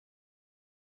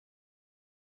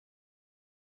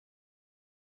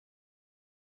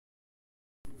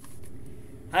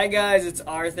Hi guys, it's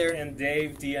Arthur. And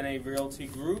Dave, DNA Realty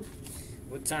Group.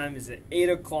 What time is it? 8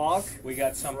 o'clock. We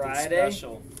got something Friday,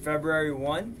 special. February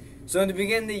 1. So in the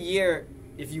beginning of the year,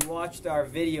 if you watched our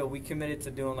video, we committed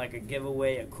to doing like a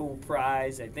giveaway, a cool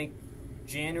prize. I think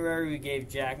January we gave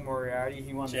Jack Moriarty.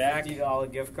 He won the $50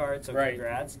 gift card, so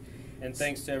congrats. And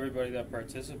thanks to everybody that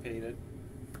participated.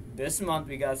 This month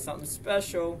we got something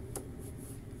special.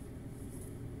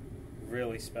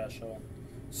 Really special.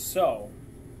 So,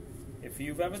 if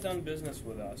you've ever done business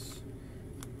with us,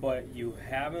 but you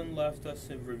haven't left us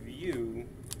a review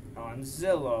on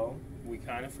Zillow, we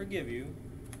kind of forgive you,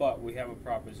 but we have a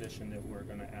proposition that we're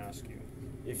going to ask you.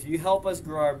 If you help us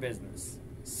grow our business,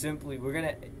 simply we're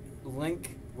going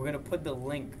to put the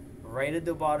link right at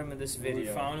the bottom of this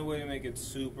video. We found a way to make it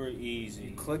super easy.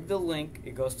 You click the link,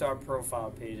 it goes to our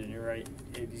profile page, and you're right.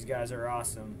 Hey, these guys are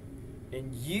awesome.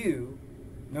 And you,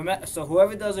 no matter, so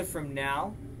whoever does it from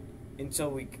now until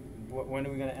when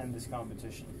are we going to end this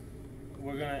competition?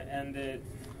 We're going to end it,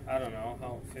 I don't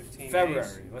know, 15 February.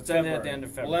 days? Let's end it at the end of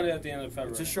February. We'll end it at the end of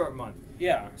February. It's a short month.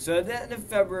 Yeah. So at the end of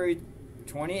February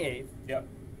 28th, yep.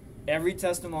 Every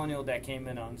testimonial that came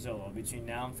in on Zillow between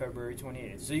now and February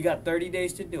 28th. So you got 30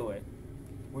 days to do it.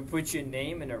 We put your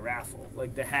name in a raffle.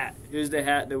 Like the hat. Here's the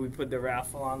hat that we put the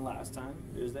raffle on last time.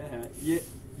 There's the hat.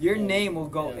 Your name will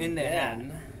go in the hat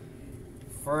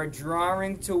for a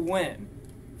drawing to win.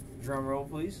 Drum roll,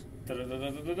 please.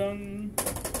 Da-da-da-da-da-dun.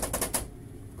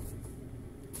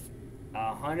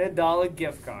 $100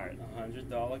 gift card.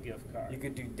 $100 gift card. You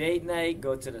could do date night,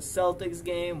 go to the Celtics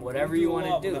game, whatever you want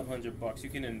to do. With $100, you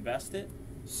can invest it.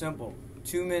 Simple.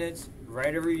 2 minutes.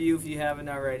 Write a review if you haven't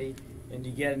already, and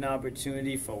you get an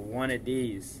opportunity for one of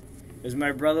these. As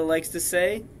my brother likes to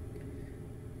say,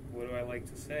 what do I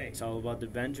like to say? It's all about the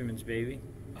Benjamins, baby.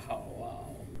 Oh,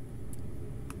 wow.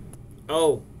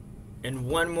 Oh, and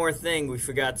one more thing we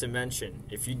forgot to mention.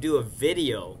 If you do a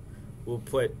video, we'll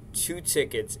put 2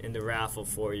 tickets in the raffle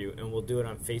for you, and we'll do it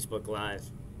on Facebook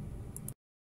Live.